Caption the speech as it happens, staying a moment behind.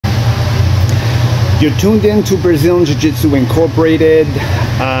You're tuned in to Brazilian Jiu-Jitsu Incorporated.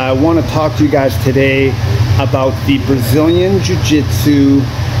 I want to talk to you guys today about the Brazilian Jiu-Jitsu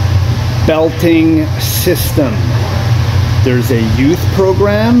belting system. There's a youth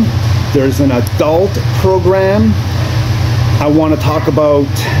program, there's an adult program. I want to talk about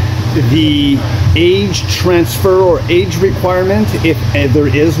the age transfer or age requirement, if there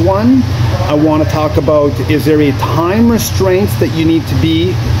is one. I want to talk about, is there a time restraint that you need to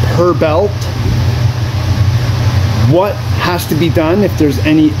be per belt? What has to be done if there's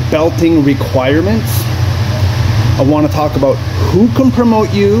any belting requirements? I want to talk about who can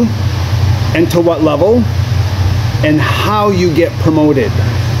promote you and to what level and how you get promoted.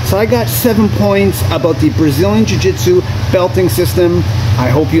 So I got 7 points about the Brazilian Jiu-Jitsu belting system. I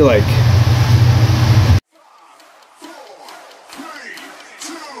hope you like.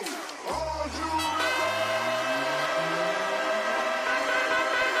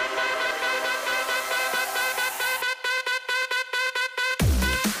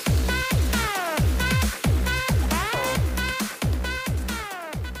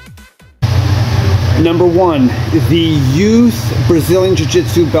 Number one, the youth Brazilian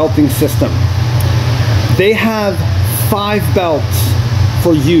Jiu-Jitsu belting system. They have 5 belts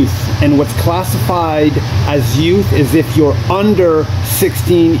for youth, and what's classified as youth is if you're under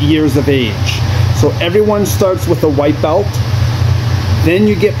 16 years of age. So everyone starts with a white belt, then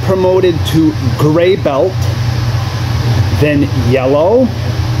you get promoted to gray belt, then yellow,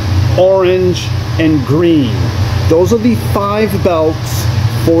 orange, and green. Those are the 5 belts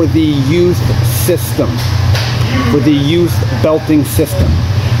for the youth system, for the youth belting system.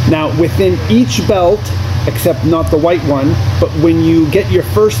 Now within each belt, except not the white one, but when you get your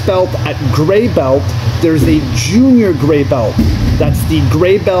first belt at gray belt, there's a junior gray belt. That's the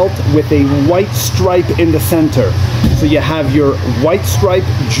gray belt with a white stripe in the center. So you have your white stripe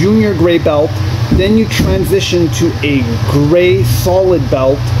junior gray belt, then you transition to a gray solid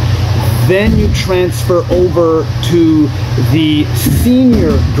belt, then you transfer over to the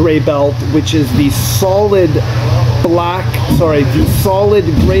senior gray belt, which is the solid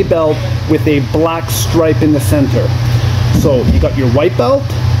gray belt with a black stripe in the center. So you got your white belt,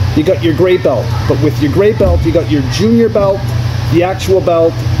 you got your gray belt, but with your gray belt, you got your junior belt, the actual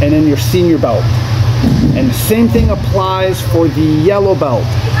belt, and then your senior belt. And the same thing applies for the yellow belt.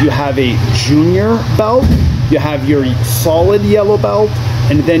 You have a junior belt, you have your solid yellow belt,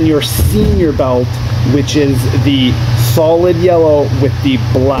 and then your senior belt, which is the solid yellow with the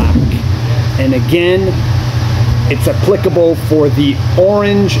black. And again, it's applicable for the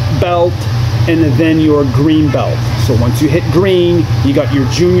orange belt and then your green belt. So once you hit green, you got your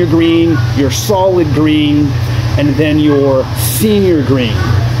junior green, your solid green, and then your senior green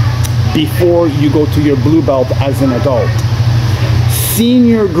before you go to your blue belt as an adult.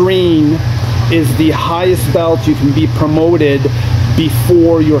 Senior green is the highest belt you can be promoted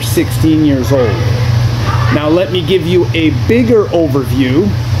before you're 16 years old. Now let me give you a bigger overview.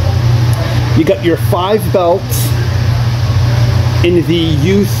 You got your 5 belts in the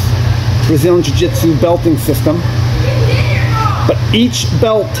youth Brazilian Jiu-Jitsu belting system, but each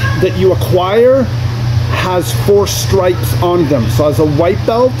belt that you acquire has 4 stripes on them. So as a white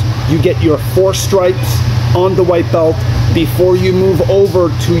belt, you get your 4 stripes on the white belt before you move over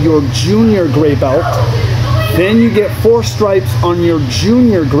to your junior gray belt. Then you get 4 stripes on your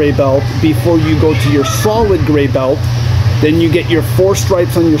junior gray belt before you go to your solid gray belt. Then you get your 4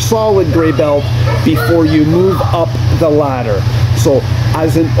 stripes on your solid gray belt before you move up the ladder. So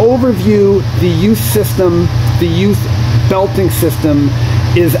as an overview, the youth system, the youth belting system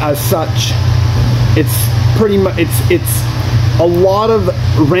is as such. It's pretty much, it's a lot of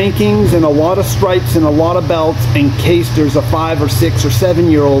rankings and a lot of stripes and a lot of belts in case there's a 5 or 6 or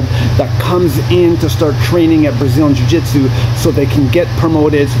 7-year-old that comes in to start training at Brazilian Jiu-Jitsu so they can get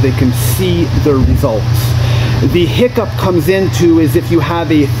promoted, so they can see their results. The hiccup comes into is if you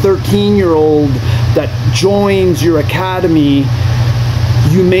have a 13-year-old that joins your academy,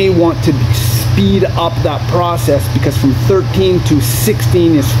 you may want to speed up that process, because from 13 to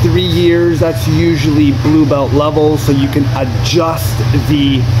 16 is 3 years. That's usually blue belt level, so you can adjust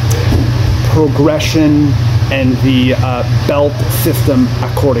the progression and the belt system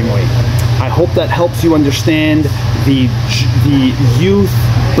accordingly. I hope that helps you understand the youth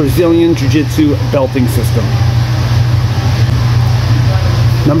Brazilian Jiu-Jitsu belting system.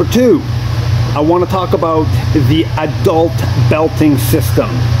 Number 2, I want to talk about the adult belting system.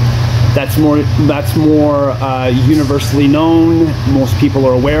 That's more universally known. Most people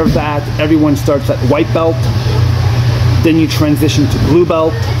are aware of that. Everyone starts at white belt, then you transition to blue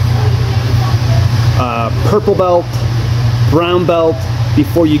belt, purple belt, brown belt,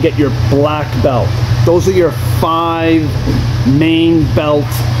 before you get your black belt. Those are your 5 main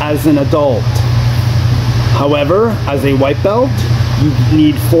belts as an adult. However, as a white belt, you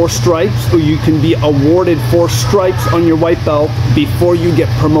need 4 stripes, or you can be awarded 4 stripes on your white belt before you get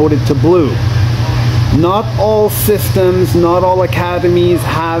promoted to blue. Not all systems, not all academies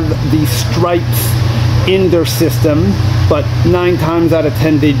have the stripes in their system, but 9 times out of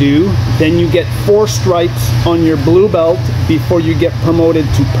 10 they do. Then you get 4 stripes on your blue belt before you get promoted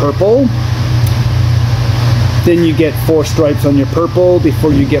to purple. Then you get 4 stripes on your purple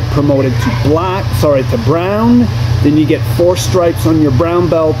before you get promoted to brown. Then you get 4 stripes on your brown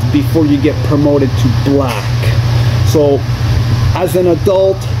belt before you get promoted to black. So as an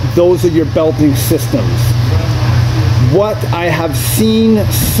adult, those are your belting systems. What I have seen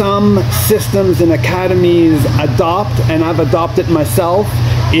some systems and academies adopt, and I've adopted myself,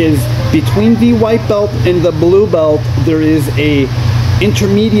 is between the white belt and the blue belt, there is a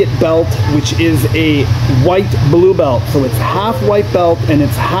intermediate belt, which is a white blue belt. So it's half white belt and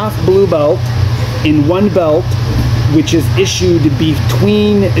it's half blue belt in one belt, which is issued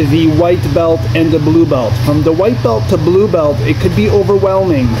between the white belt and the blue belt. From the white belt to blue belt, it could be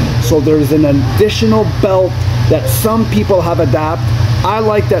overwhelming. So there's an additional belt that some people have adapted. I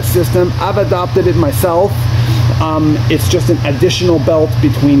like that system. I've adopted it myself. It's just an additional belt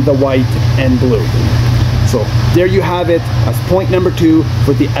between the white and blue. So there you have it as point number 2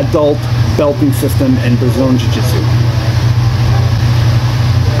 for the adult belting system in Brazilian Jiu-Jitsu.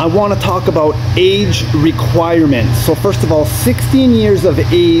 I want to talk about age requirements. So first of all, 16 years of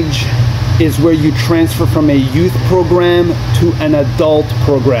age is where you transfer from a youth program to an adult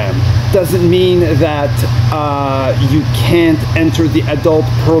program. Doesn't mean that you can't enter the adult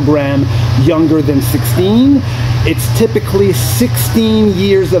program younger than 16. It's typically 16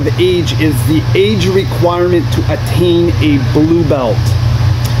 years of age is the age requirement to attain a blue belt.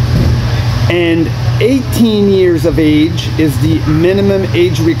 And 18 years of age is the minimum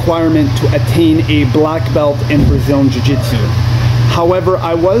age requirement to attain a black belt in Brazilian Jiu-Jitsu. However,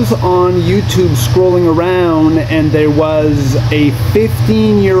 I was on YouTube scrolling around and there was a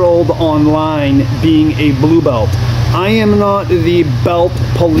 15-year-old online being a blue belt. I am not the belt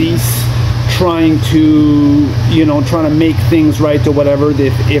police trying to make things right or whatever.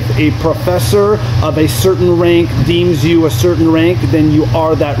 If a professor of a certain rank deems you a certain rank, then you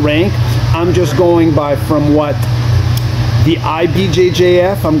are that rank. I'm just going by from what the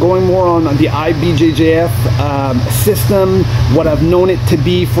IBJJF, I'm going more on the IBJJF system, what I've known it to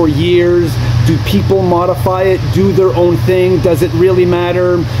be for years. Do people modify it, do their own thing? Does it really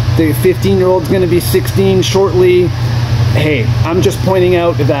matter? The 15-year-old's going to be 16 shortly. Hey, I'm just pointing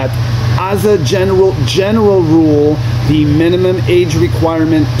out that as a general rule, the minimum age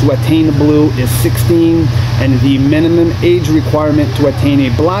requirement to attain a blue is 16, and the minimum age requirement to attain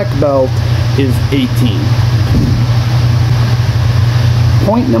a black belt is 18.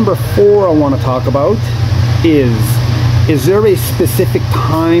 Point number 4 I want to talk about is there a specific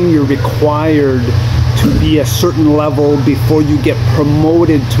time you're required to be a certain level before you get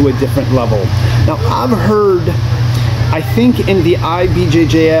promoted to a different level? Now, I've heard, I think in the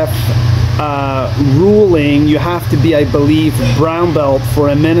IBJJF ruling, you have to be, I believe, brown belt for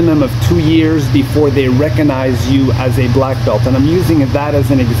a minimum of 2 years before they recognize you as a black belt. And I'm using that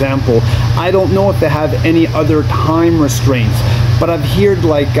as an example. I don't know if they have any other time restraints, but I've heard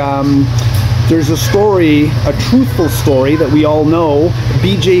like there's a story, a truthful story that we all know.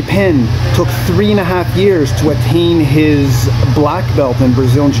 BJ Penn took 3.5 years to attain his black belt in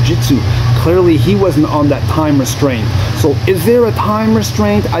Brazilian Jiu-Jitsu. Clearly he wasn't on that time restraint. So is there a time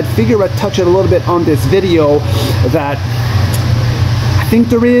restraint? I'd figure I'd touch it a little bit on this video, that I think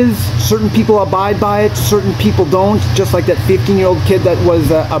there is. Certain people abide by it, certain people don't. Just like that 15-year-old kid that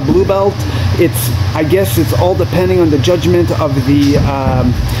was a blue belt. I guess it's all depending on the judgment of the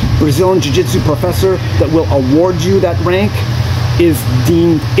Brazilian Jiu-Jitsu professor that will award you that rank is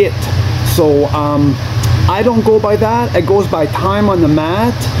deemed it. So I don't go by that. It goes by time on the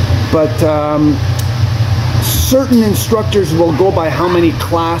mat, but certain instructors will go by how many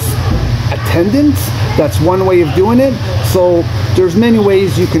class attendance. That's one way of doing it. So there's many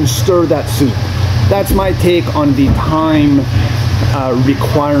ways you can stir that soup. That's my take on the time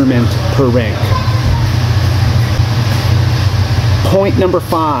requirement per rank. Point number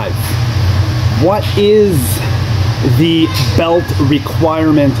 5. What is the belt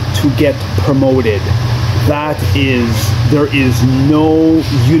requirement to get promoted? That is, there is no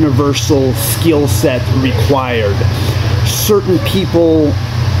universal skill set required. Certain people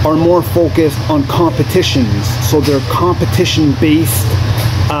are more focused on competitions, so they're competition-based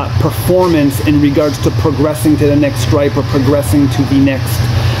performance in regards to progressing to the next stripe or progressing to the next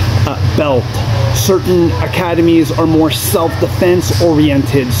belt. Certain academies are more self-defense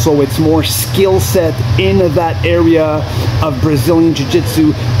oriented, so it's more skill set in that area of Brazilian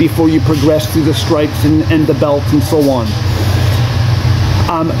Jiu-Jitsu before you progress through the stripes and the belt and so on.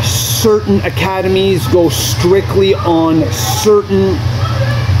 Certain academies go strictly on certain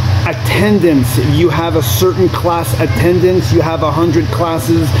attendance. You have a certain class attendance, you have 100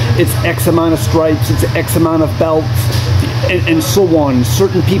 classes, it's X amount of stripes, it's X amount of belts, and so on.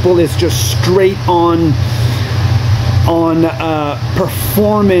 Certain people, it's just straight on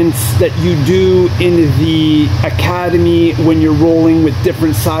performance that you do in the academy when you're rolling with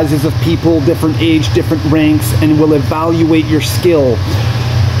different sizes of people, different age, different ranks, and will evaluate your skill.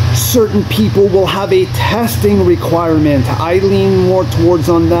 Certain people will have a testing requirement. I lean more towards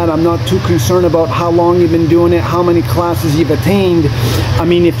on that. I'm not too concerned about how long you've been doing it, how many classes you've attained. I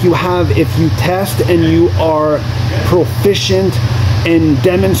mean, if you test and you are proficient in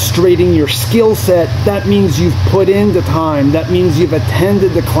demonstrating your skill set, that means you've put in the time. That means you've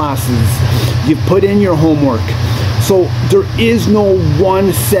attended the classes. You've put in your homework. So there is no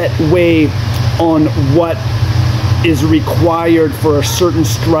one set way on what is required for a certain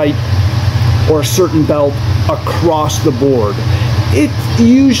stripe or a certain belt across the board. It's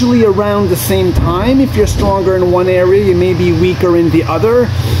usually around the same time. If you're stronger in one area, you may be weaker in the other.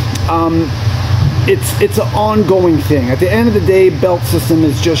 It's an ongoing thing. At the end of the day, belt system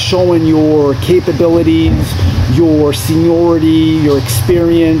is just showing your capabilities, your seniority, your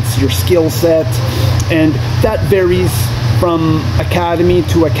experience, your skill set, and that varies from academy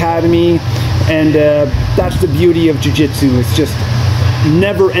to academy. And that's the beauty of Jiu-Jitsu. It's just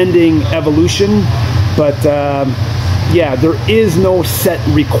never-ending evolution. But yeah, there is no set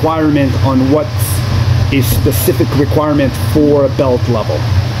requirement on what's a specific requirement for a belt level.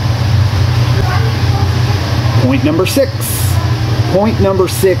 Point number 6. Point number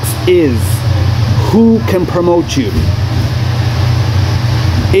 6 is who can promote you.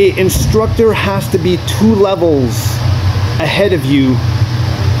 An instructor has to be 2 levels ahead of you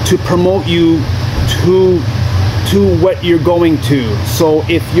to promote you to what you're going to. So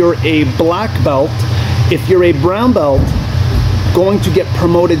if you're a black belt, if you're a brown belt, going to get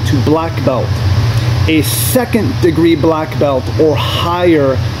promoted to black belt. A 2nd degree black belt or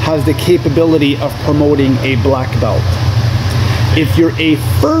higher has the capability of promoting a black belt. If you're a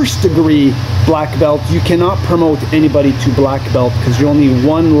 1st degree black belt, you cannot promote anybody to black belt because you're only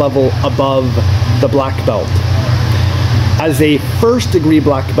 1 level above the black belt. As a 1st degree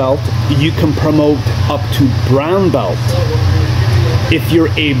black belt, you can promote up to brown belt. If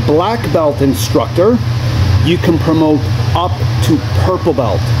you're a black belt instructor, you can promote up to purple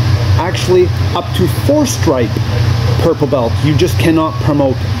belt. Actually, up to 4-stripe purple belt. You just cannot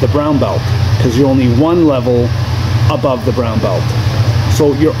promote the brown belt because you're only 1 level above the brown belt.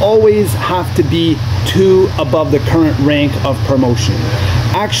 So you always have to be 2 above the current rank of promotion.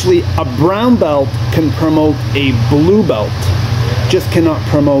 Actually, a brown belt can promote a blue belt, just cannot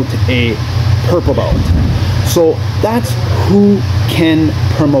promote a purple belt. So that's who can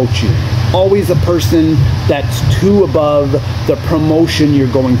promote you. Always a person that's 2 above the promotion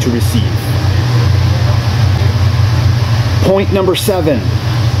you're going to receive. Point number 7.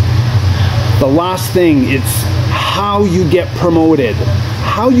 The last thing, it's how you get promoted.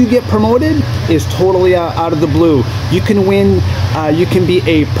 How you get promoted is totally out of the blue. You can win, you can be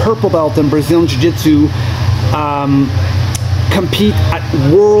a purple belt in Brazilian Jiu-Jitsu, compete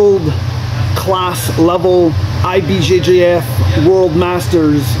at world class level, IBJJF, World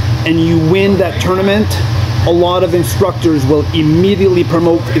Masters, and you win that tournament. A lot of instructors will immediately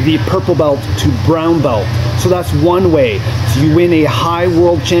promote the purple belt to brown belt. So that's one way. So you win a high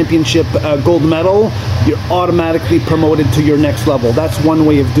world championship gold medal, you're automatically promoted to your next level. That's one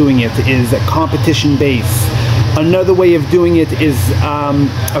way of doing it, is a competition base. Another way of doing it is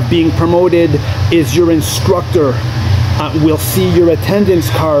of being promoted is your instructor will see your attendance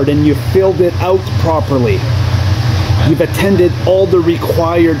card and you filled it out properly. You've attended all the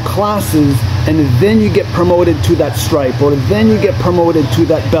required classes, and then you get promoted to that stripe, or then you get promoted to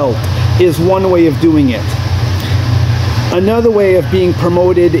that belt, is one way of doing it. Another way of being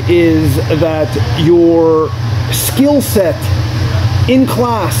promoted is that your skill set in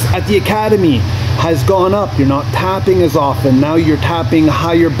class at the academy has gone up. You're not tapping as often. Now you're tapping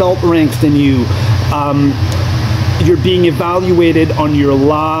higher belt ranks than you. You're being evaluated on your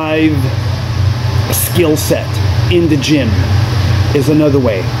live skill set in the gym is another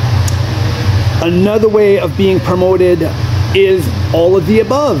way. Another way of being promoted is all of the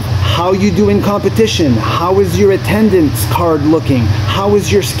above. How you do in competition? How is your attendance card looking? How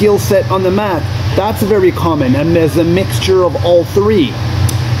is your skill set on the mat? That's very common, and there's a mixture of all 3.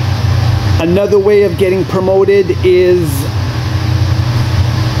 Another way of getting promoted is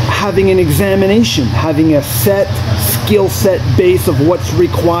having an examination, having a skill set base of what's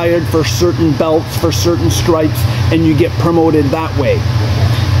required for certain belts, for certain stripes, and you get promoted that way.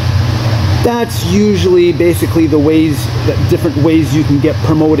 That's usually basically the different ways you can get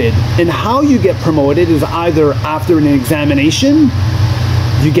promoted. And how you get promoted is either after an examination,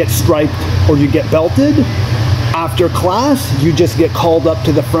 you get striped or you get belted. After class, you just get called up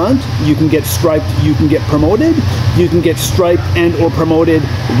to the front. You can get striped, you can get promoted. You can get striped and or promoted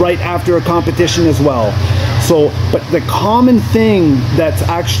right after a competition as well. So, but the common thing that's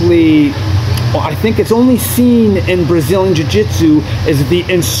actually, I think it's only seen in Brazilian Jiu Jitsu, is the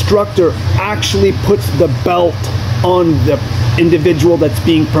instructor actually puts the belt on the individual that's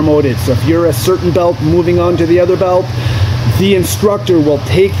being promoted. So if you're a certain belt moving on to the other belt, the instructor will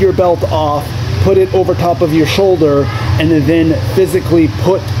take your belt off, put it over top of your shoulder, and then physically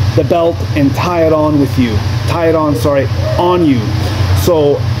put the belt and tie it on with you. On you.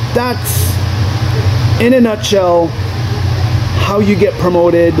 So that's, in a nutshell, how you get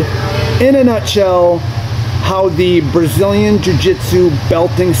promoted. In a nutshell, how the Brazilian Jiu Jitsu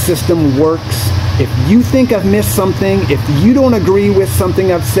belting system works. If you think I've missed something, if you don't agree with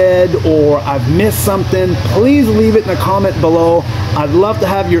something I've said, or I've missed something, please leave it in a comment below. I'd love to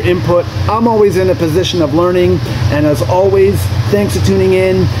have your input. I'm always in a position of learning, and as always, thanks for tuning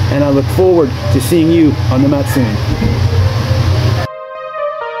in, and I look forward to seeing you on the mat soon.